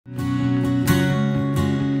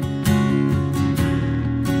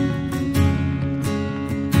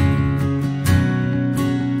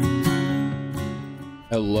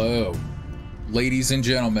Hello, ladies and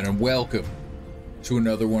gentlemen, and welcome to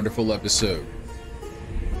another wonderful episode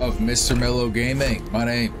of Mr. Mellow Gaming. My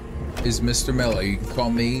name is Mr. Mellow. You can call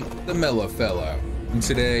me the Mellow Fellow. And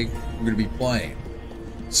today, we're going to be playing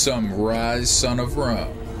some Ryse, Son of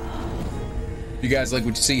Rome. If you guys like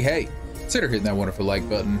what you see, hey, consider hitting that wonderful like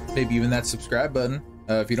button, maybe even that subscribe button.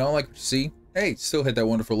 If you don't like what you see, hey, still hit that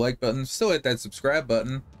wonderful like button, still hit that subscribe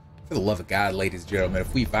button. For the love of God, ladies and gentlemen,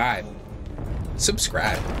 if we vibe,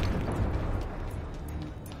 subscribe.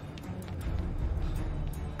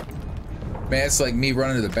 Man, it's like me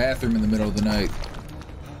running to the bathroom in the middle of the night.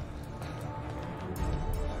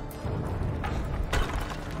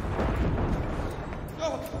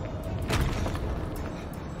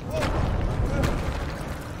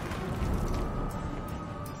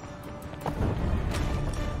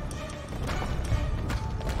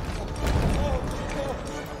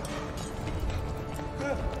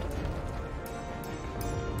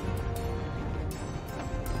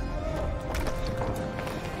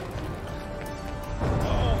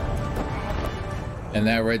 And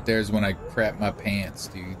that right there is when I crap my pants,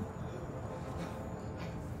 dude.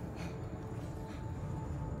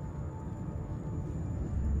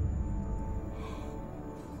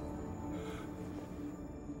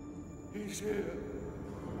 He's here.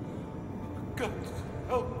 God,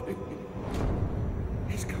 help me.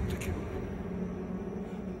 He's come to kill me.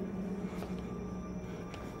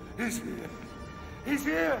 He's here. He's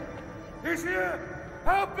here. He's here.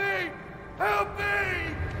 Help me. Help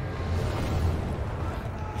me.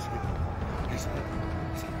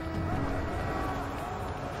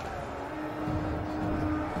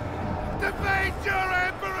 Defeat your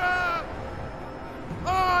emperor!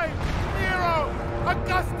 I, Nero,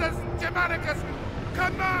 Augustus Germanicus,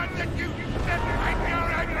 command that you defeat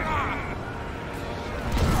your emperor!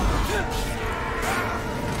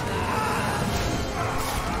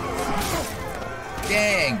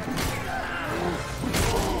 Dang!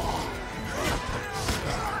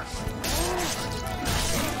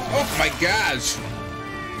 Oh my gosh!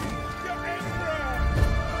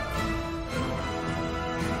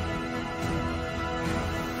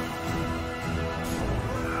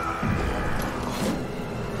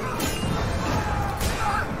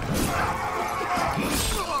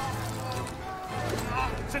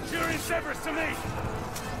 Centurion Severus to me!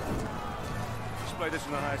 Display this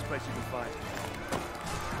in the highest place you can find.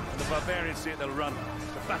 When the barbarians see it, they'll run.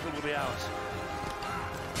 The battle will be ours.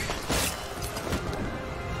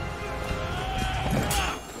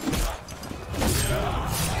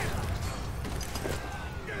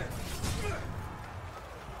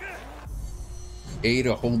 A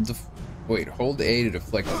to hold the... Wait, hold A to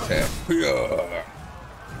deflect attack. Yeah.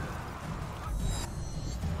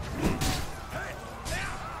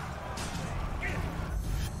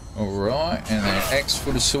 Alright, and then X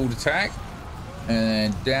for the sword attack.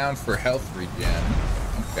 And then down for health regen.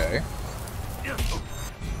 Okay.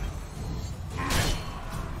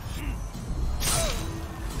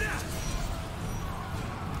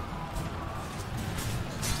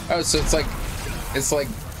 Oh, so it's like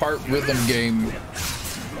part rhythm game.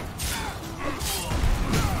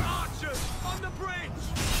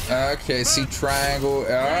 Okay, see triangle. All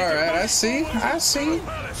right, I see.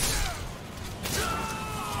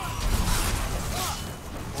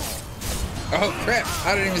 Oh crap!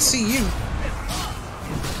 I didn't even see you.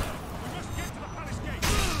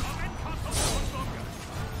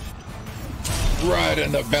 Right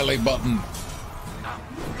in the belly button.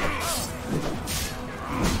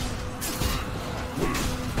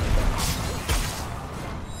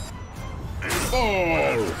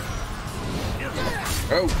 Oh!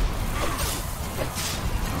 Oh!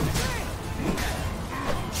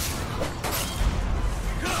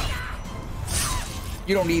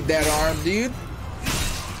 You don't need that arm, dude.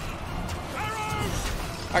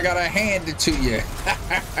 I gotta hand it to you.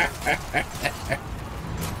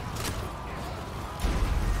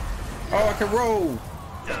 Oh, I can roll.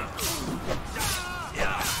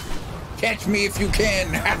 Catch me if you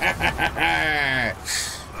can.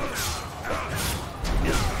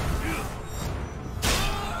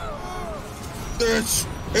 This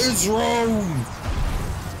is Rome!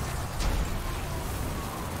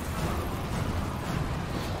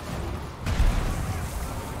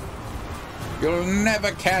 You'll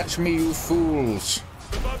never catch me, you fools!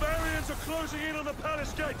 The barbarians are closing in on the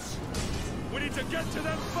palace gates! We need to get to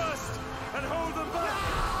them first and hold them back!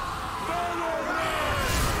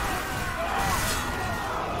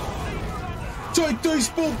 Take these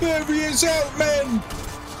barbarians out, men!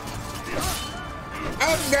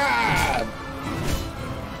 Oh God!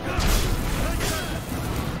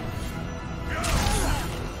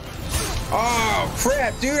 Oh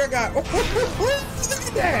crap, dude! I got. Look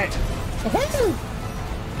at that!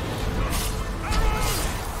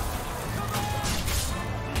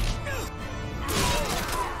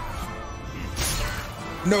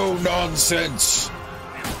 No nonsense!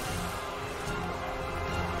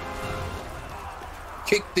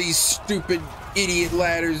 Kick these stupid idiot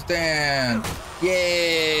ladders down!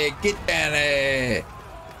 Yeah, get down there!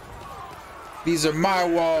 These are my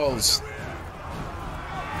walls!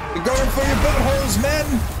 You're going for your buttholes, men!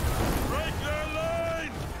 Break their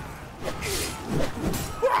line!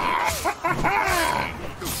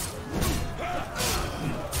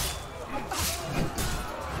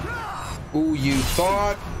 Ooh, you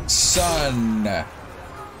thought, son.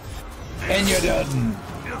 And you're done.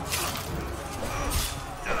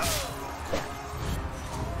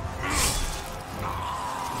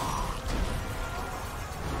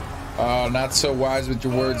 Oh, not so wise with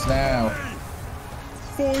your words now.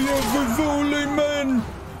 For your Vivoli men.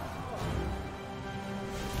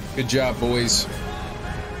 Good job, boys.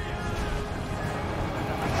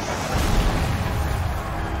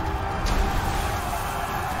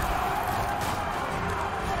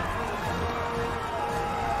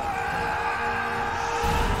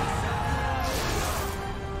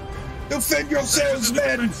 Defend yourselves,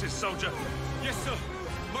 men! Defenses, soldier. Yes, sir.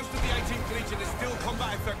 Most of the 18th Legion is still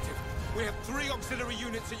combat effective. We have 3 auxiliary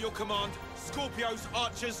units at your command, Scorpios,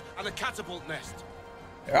 Archers, and a catapult nest.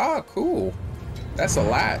 Oh, cool. That's a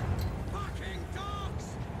lot. Fucking dogs!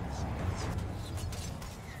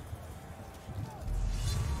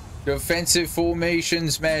 Defensive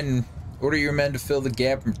formations, men. Order your men to fill the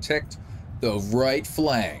gap and protect the right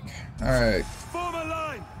flank. Alright. Form a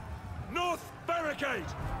line! North barricade!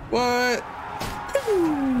 What?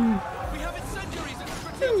 We have incendiaries at the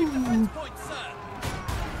strategic defense point, sir.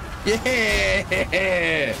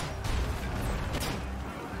 Yeah!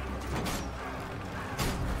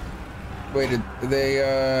 Wait, are they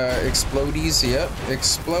explodies? Yep,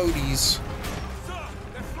 explodies. Sir,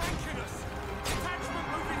 they're flanking us. Detachment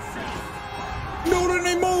moving south. Not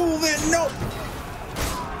anymore, then no.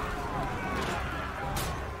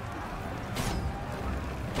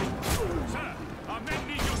 Sir, our men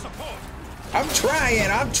need your support! I'm trying.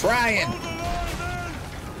 Hold the line, men!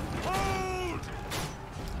 Hold!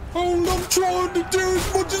 Oh, I'm trying to do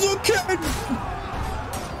as much as I can.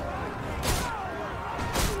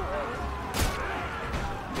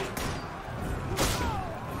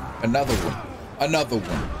 Another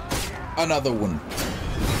one.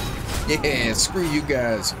 Yeah, screw you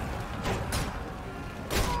guys.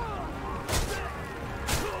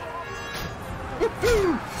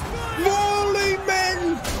 Woohoo! Volley,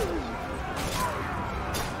 men!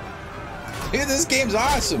 Yeah, this game's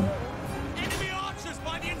awesome. Enemy archers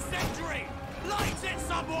by the incendiary. Light it,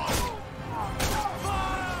 someone!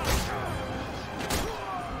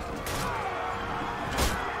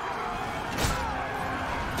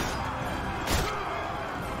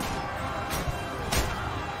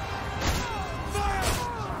 Fire!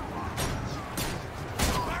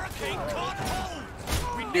 Barricade can't hold.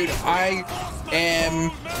 We Dude, need I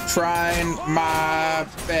am trying my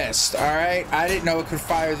best, alright? I didn't know it could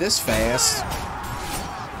fire this fast.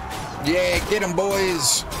 Yeah, get them,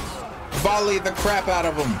 boys. Volley the crap out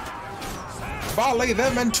of them. Volley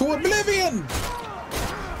them into oblivion.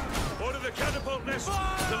 Order the catapult nest to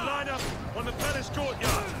line up on the palace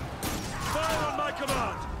courtyard. Fire on my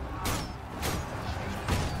command!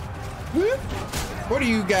 What are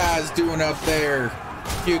you guys doing up there,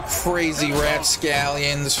 you crazy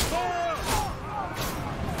rapscallions? Fire!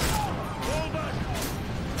 Fall back!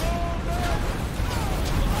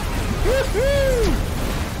 Woohoo!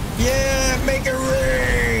 Yeah, make it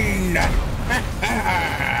rain!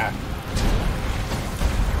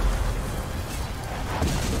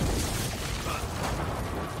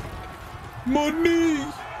 Money!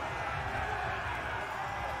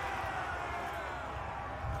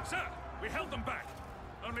 Sir, we held them back.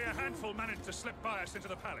 Only a handful managed to slip by us into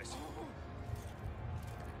the palace.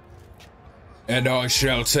 And I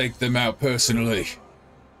shall take them out personally.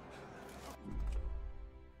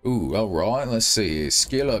 Ooh, alright, let's see.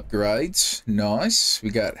 Skill upgrades. Nice. We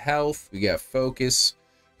got health, we got focus.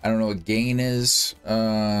 I don't know what gain is.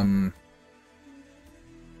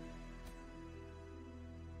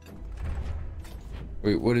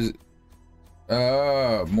 Wait, what is it?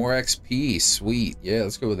 More XP. Sweet. Yeah,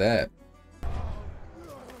 let's go with that.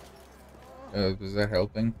 Was that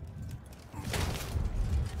helping?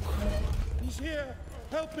 He's here!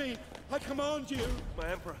 Help me! I command you! My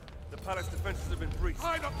Emperor, the palace defenses have been breached.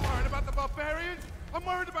 I'm not worried about the barbarians. I'm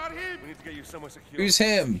worried about him. We need to get you somewhere secure. Who's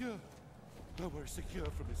him? Secure. Nowhere secure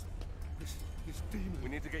from his This demon. We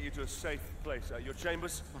need to get you to a safe place. Your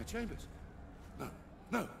chambers? My chambers? No.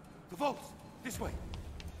 No. The vaults. This way.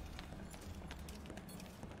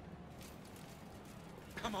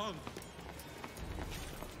 Come on.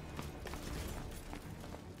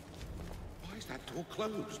 Why is that door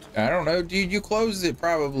closed? I don't know, dude. You closed it,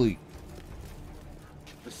 probably.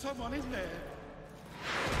 There's someone in there.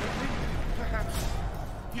 Perhaps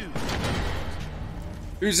you.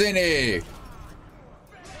 Who's in here?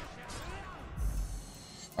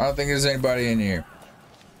 I don't think there's anybody in here.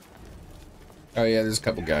 Oh yeah, there's a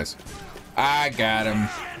couple guys. I got him.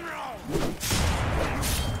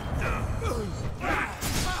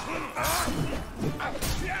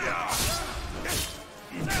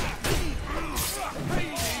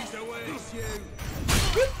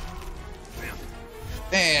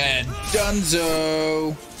 And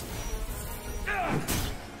Dunzo.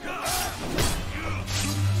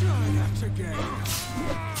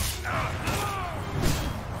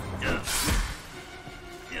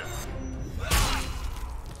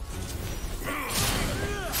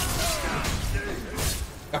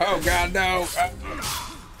 Oh God, no!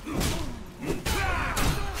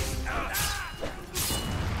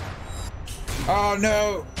 Oh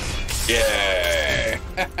no! Yeah!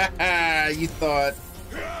 You thought?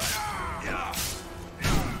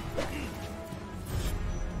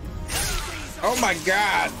 Oh my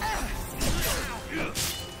God!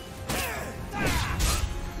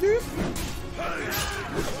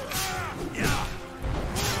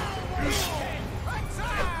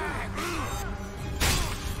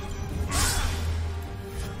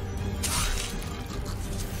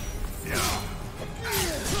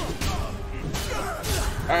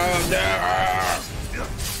 Oh no!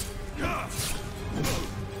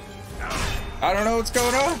 I don't know what's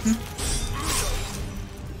going on.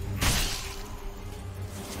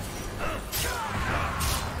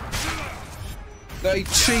 They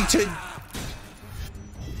cheated.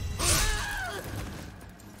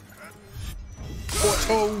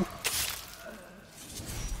 Auto.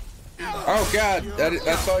 Oh God!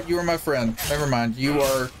 I thought you were my friend. Never mind. You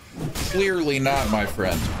are clearly not my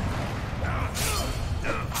friend.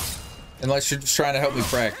 Unless you're just trying to help me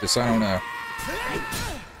practice, I don't know.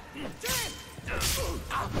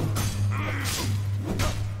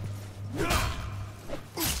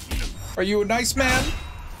 Are you a nice man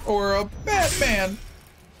or a bad man?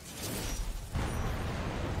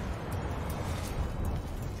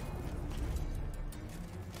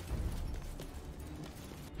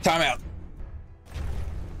 Time out.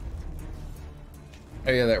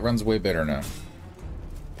 Oh yeah, that runs way better now.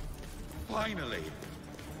 Finally.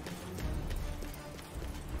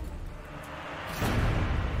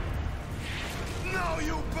 Now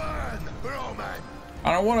you burn, Roman.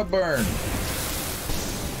 I don't want to burn.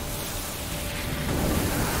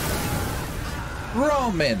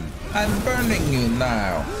 Roman, I'm burning you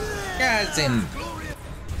now. Cousin.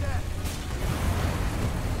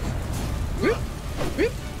 Whoop,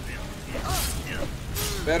 whoop.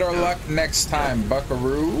 Better luck next time,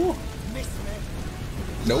 buckaroo.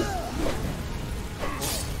 Nope.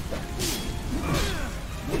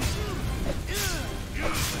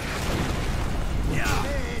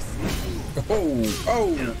 Oh,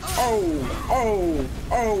 oh, oh, oh,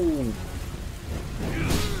 oh.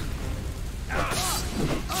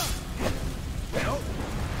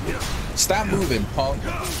 Stop moving, punk.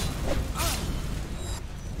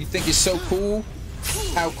 You think you're so cool?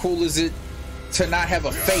 How cool is it to not have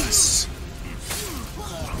a face?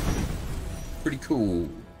 Pretty cool.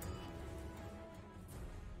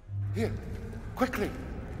 Here, quickly.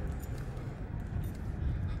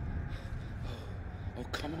 Oh,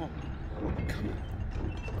 come on. Come on.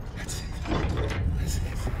 That's it. That's it.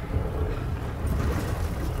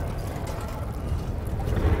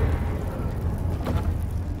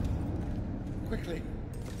 Quickly.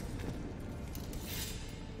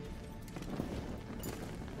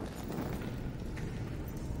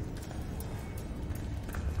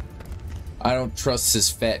 I don't trust this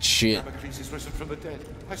fat shit. Damocles is risen from the dead.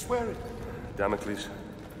 I swear it. Damocles?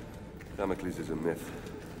 Damocles is a myth.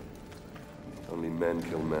 Only men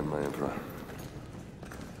kill men, my emperor.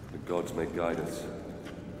 The gods may guide us.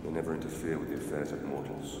 They never interfere with the affairs of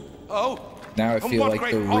mortals. Oh! Now I and feel what like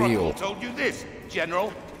great the oracle real. told you this,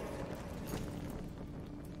 General?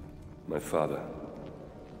 My father.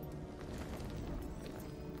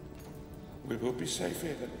 We will be safe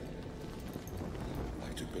here.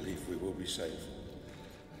 I do believe we will be safe.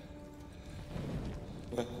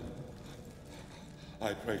 Well,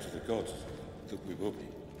 I pray to the gods that we will be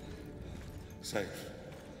safe.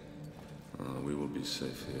 We will be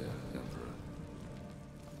safe here, Emperor.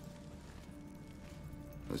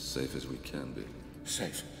 As safe as we can be.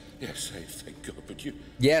 Safe. Yes, safe, thank God. But you...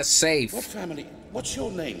 Yes, safe. What family? What's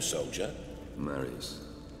your name, soldier? Marius.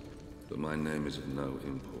 But my name is of no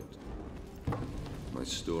import. My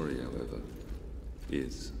story, however,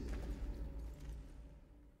 is...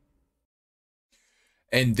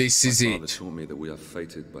 And this is My father it. taught me that we are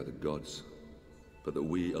fated by the gods, but that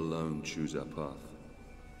we alone choose our path.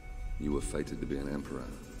 You were fated to be an emperor,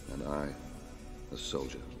 and I, a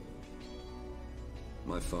soldier.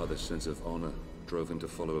 My father's sense of honor drove him to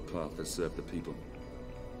follow a path that served the people.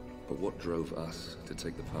 But what drove us to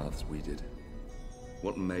take the paths we did?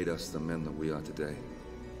 What made us the men that we are today?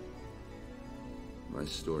 My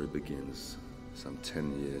story begins some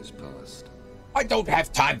 10 years past. I don't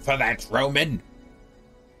have time for that, Roman.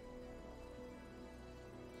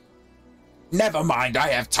 Never mind, I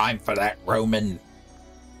have time for that, Roman.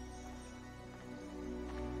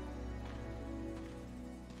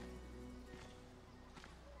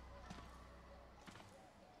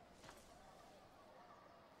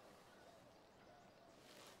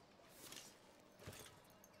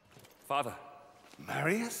 Father,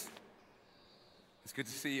 Marius? it's good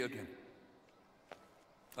to see you again.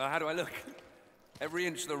 How do I look? Every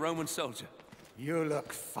inch the Roman soldier. You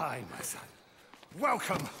look fine, my son.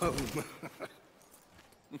 Welcome home.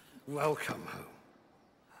 Welcome home.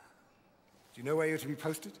 Do you know where you're to be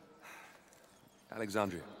posted?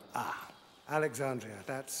 Alexandria. Alexandria.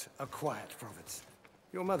 That's a quiet province.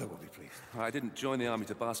 Your mother will be pleased. I didn't join the army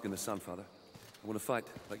to bask in the sun, Father. I want to fight,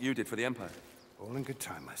 like you did for the Empire. All in good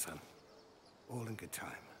time, my son. All in good time.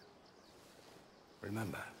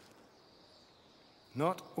 Remember,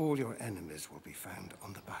 not all your enemies will be found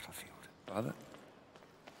on the battlefield. Father?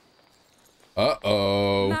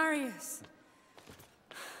 Uh-oh. Marius.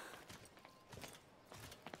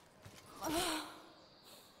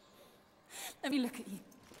 Let me look at you.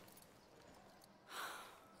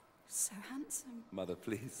 So handsome. Mother,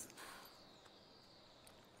 please.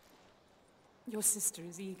 Your sister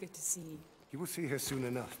is eager to see you. You will see her soon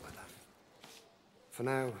enough, my love. For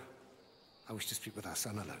now, I wish to speak with our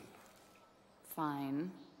son alone.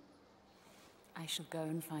 Fine. I shall go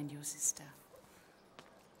and find your sister.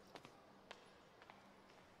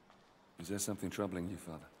 Is there something troubling you,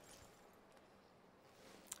 Father?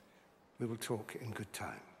 We will talk in good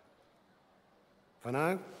time. For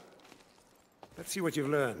now, let's see what you've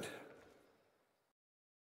learned.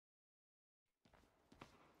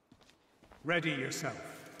 Ready yourself.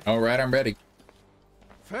 All right, I'm ready.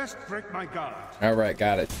 First, break my guard. All right,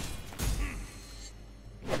 got it.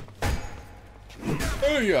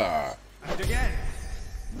 Oh yeah. And again.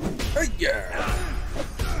 Oh yeah.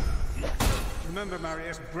 Remember,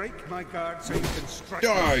 Marius, break my guard so you can strike.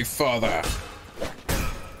 Die, father.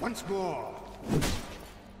 Once more.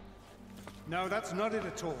 No, that's not it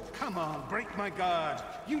at all. Come on, break my guard.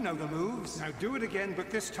 You know the moves. Now do it again, but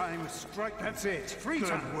this time strike. That's it. Three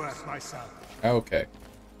times. Good work, my son. Okay.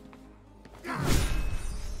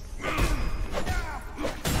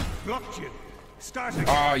 Blocked you. Start again.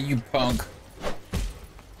 Oh, you punk.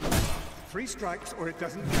 3 strikes or it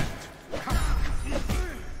doesn't count. Come.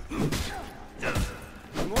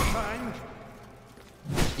 One more time.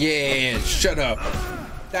 Yeah, shut up.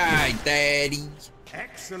 Die, daddy.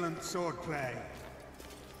 Excellent swordplay.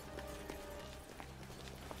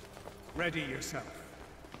 Ready yourself.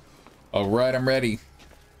 All right, I'm ready.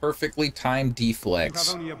 Perfectly timed You deflex.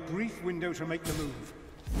 have only a brief window to make the move.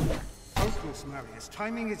 Focus, Marius.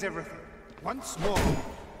 Timing is everything. Once more.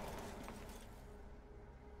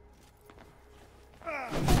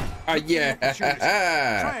 Yeah.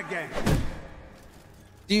 Try again.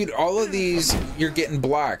 Dude, all of these, you're getting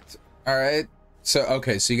blocked. All right. So,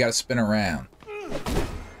 okay, so you got to spin around.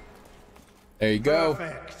 There you go.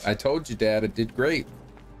 Perfect. I told you, Dad. I did great.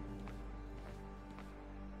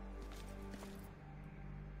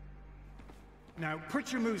 Now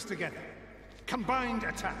put your moves together. Combined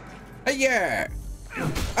attack. Yeah.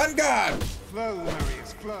 On guard. Flow,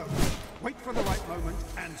 Marius, flow. Wait for the right moment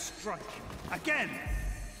and strike. Again.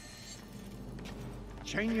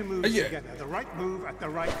 Chain your moves Yeah. together. The right move at the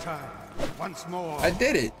right time. Once more. I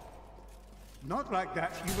did it. Not like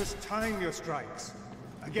that. You must time your strikes.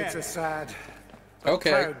 Again. It's a sad, but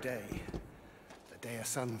Okay. proud day. The day a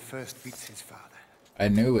son first beats his father. I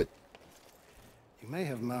knew it. You may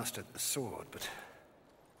have mastered the sword, but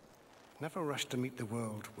never rush to meet the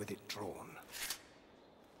world with it drawn.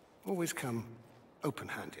 Always come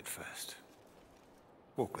open-handed first.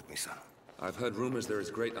 Walk with me, son. I've heard rumors there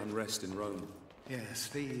is great unrest in Rome. Yes,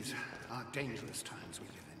 these are dangerous times we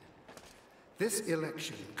live in. This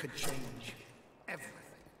election could change everything.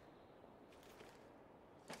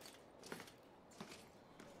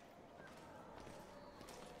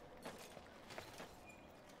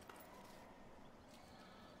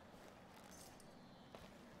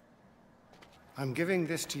 I'm giving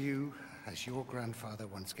this to you as your grandfather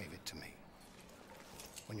once gave it to me.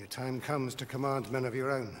 When your time comes to command men of your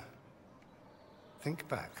own, think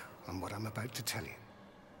back on what I'm about to tell you.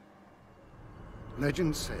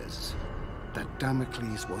 Legend says that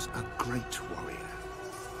Damocles was a great warrior.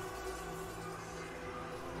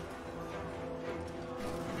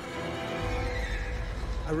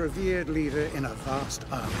 A revered leader in a vast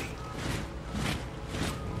army.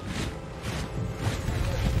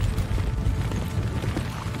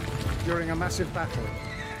 During a massive battle,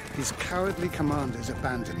 his cowardly commanders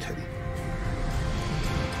abandoned him.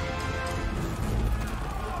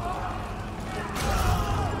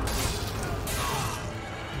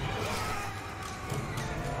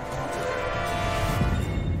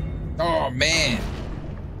 Oh, man.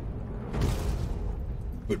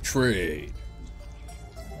 Betrayed.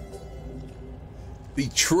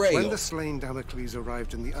 Betrayal. When the slain Damocles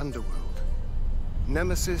arrived in the underworld,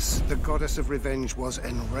 Nemesis, the goddess of revenge, was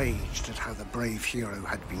enraged at how the brave hero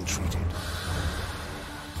had been treated.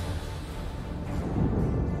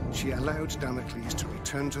 She allowed Damocles to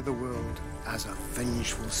return to the world as a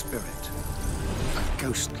vengeful spirit, a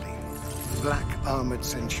ghostly, black-armored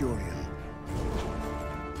centurion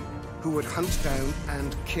who would hunt down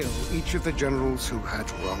and kill each of the generals who had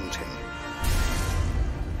wronged him.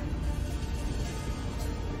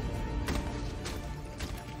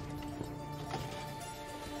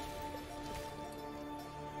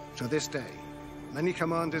 To this day, many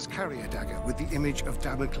commanders carry a dagger with the image of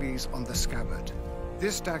Damocles on the scabbard.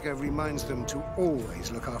 This dagger reminds them to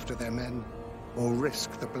always look after their men, or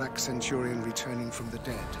risk the Black Centurion returning from the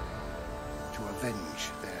dead to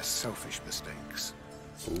avenge their selfish mistakes.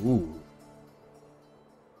 Ooh.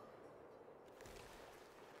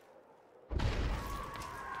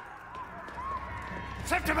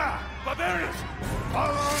 Septima! Barbarians!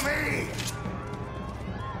 Follow me!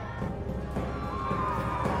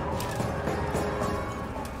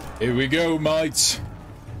 Here we go, mates.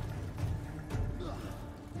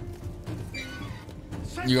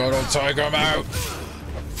 You gotta take him out.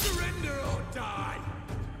 Surrender or die.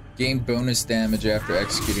 Gain bonus damage after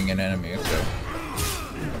executing an enemy. Okay.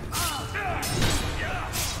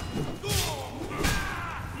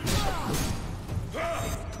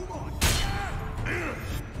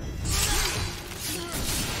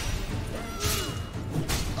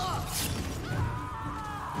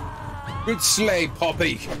 Good slay,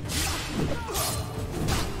 Poppy.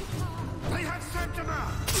 They have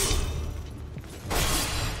Septima!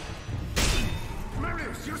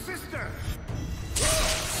 Marius, your sister!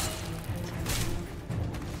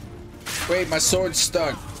 Wait, my sword's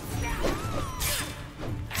stuck.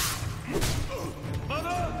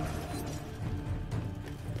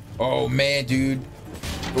 Oh man, dude.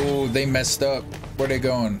 Oh, they messed up. Where they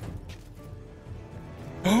going?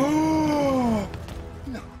 Oh!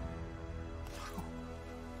 No!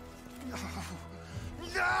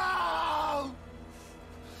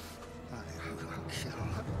 I will kill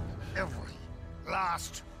every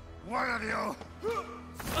last one of you!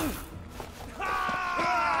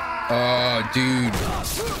 Oh, dude.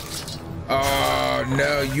 Oh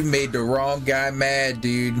no, you made the wrong guy mad,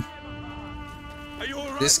 dude. Are you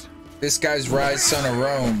all right? This guy's Ryse, son of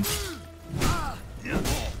Rome.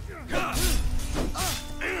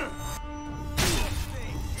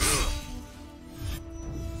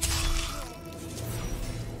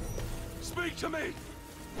 Speak to me.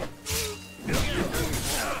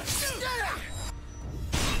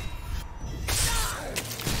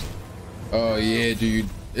 Oh yeah, dude.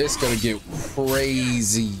 It's gonna get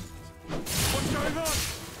crazy. What's going on?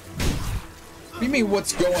 What do you mean,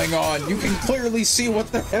 what's going on? You can clearly see what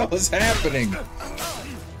the hell is happening.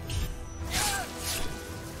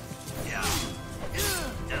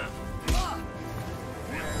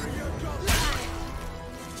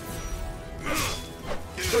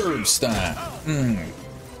 Herbstein.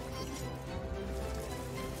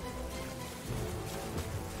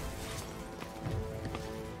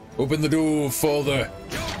 Open the door, father.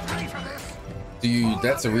 Dude,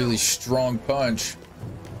 that's a really strong punch.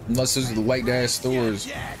 Unless those are the light ass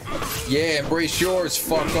doors. Yeah, embrace yours,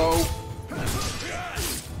 fucko.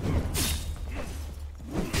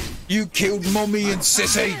 You killed Mummy and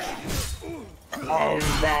Sissy. Oh,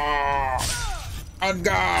 no. On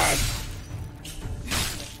God.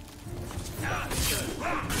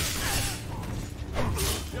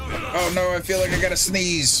 Oh no, I feel like I gotta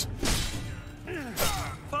sneeze.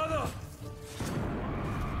 Father!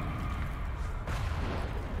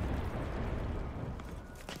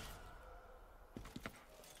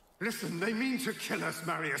 Listen, they mean to kill us,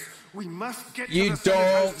 Marius. We must get You to the Senate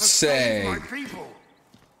house don't to save say. my people.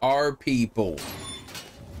 Our people.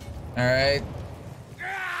 Alright.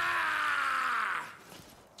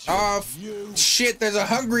 Oh, shit, there's a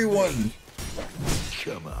hungry one.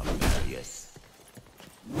 Come on, Marius.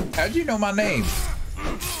 How'd you know my name?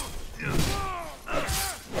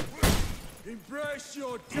 Embrace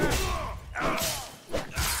your death.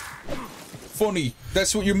 Funny,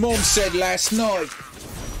 that's what your mom said last night.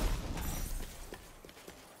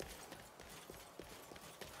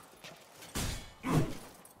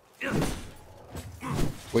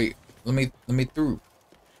 Wait, let me through.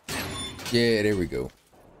 Yeah, there we go.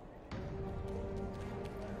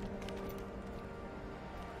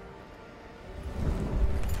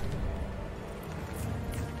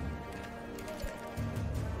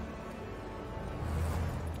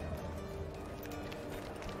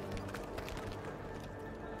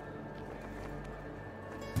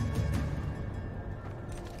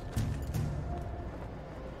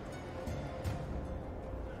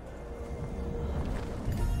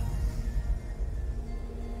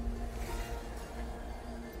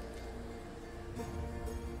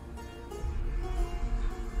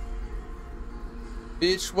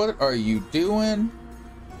 Bitch, what are you doing?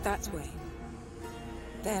 That way.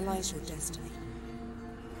 There lies your destiny.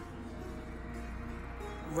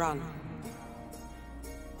 Run.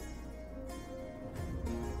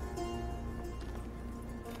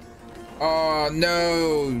 Oh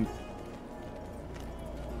no.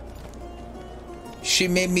 She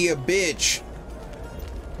made me a bitch.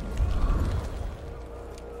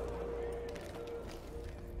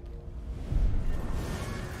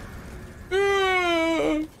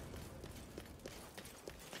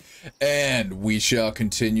 And we shall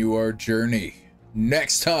continue our journey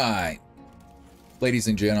next time. Ladies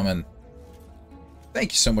and gentlemen,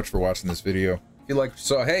 thank you so much for watching this video. If you liked what you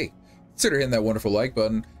saw, hey, consider hitting that wonderful like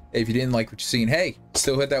button. If you didn't like what you've seen, hey,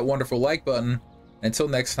 still hit that wonderful like button. Until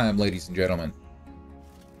next time, ladies and gentlemen,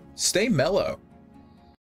 stay mellow.